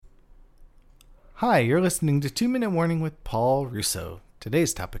Hi, you're listening to 2 Minute Warning with Paul Russo.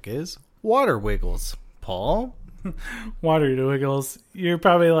 Today's topic is water wiggles. Paul? Water wiggles. You're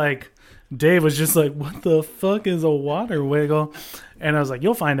probably like, Dave was just like, what the fuck is a water wiggle? And I was like,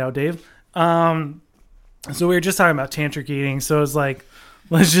 you'll find out, Dave. So we were just talking about tantric eating. So it's like,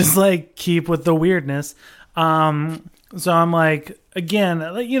 let's just like keep with the weirdness. So I'm like, again,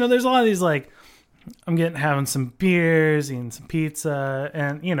 there's a lot of these like, having some beers, eating some pizza,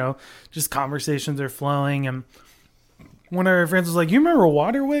 and just conversations are flowing. And one of her friends was like, "You remember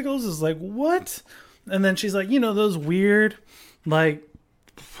water wiggles?" I was like, "What?" And then she's like, those weird, like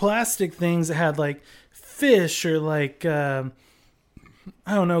plastic things that had like fish or like I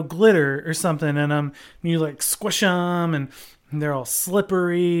don't know, glitter or something, and you like squish them, and they're all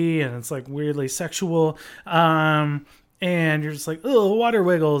slippery, and it's like weirdly sexual. And you're just like, oh, water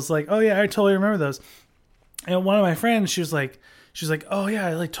wiggles. Like, oh yeah, I totally remember those. And one of my friends, she was like, oh yeah,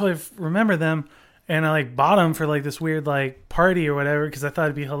 I like totally remember them. And I like bought them for like this weird like party or whatever because I thought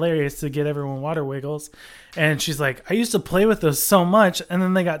it'd be hilarious to get everyone water wiggles. And she's like, I used to play with those so much, and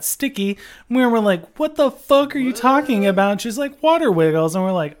then they got sticky. And we were like, what the fuck are you talking about? And she's like, water wiggles. And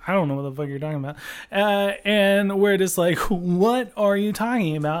we're like, I don't know what the fuck you're talking about. And we're just like, what are you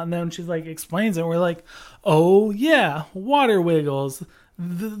talking about? And then she's like, explains it. And we're like, oh yeah, water wiggles.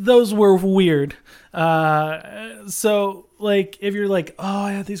 Those were weird. So like, if you're like, oh,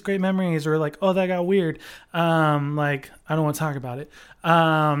 I had these great memories, or like, oh, that got weird. Like, I don't want to talk about it.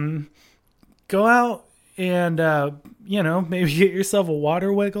 Go out and, maybe get yourself a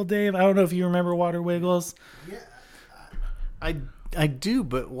water wiggle, Dave. I don't know if you remember water wiggles. Yeah, I do,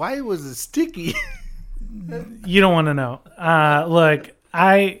 but why was it sticky? You don't want to know. Look,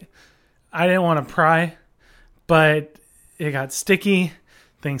 I didn't want to pry, but it got sticky.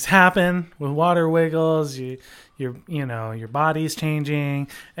 Things happen with water wiggles. Your body's changing,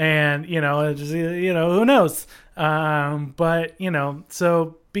 and it just, who knows. But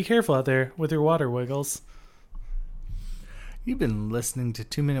so be careful out there with your water wiggles. You've been listening to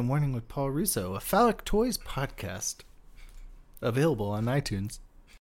 2 Minute Warning with Paul Russo, a Phallic Toys podcast, available on iTunes.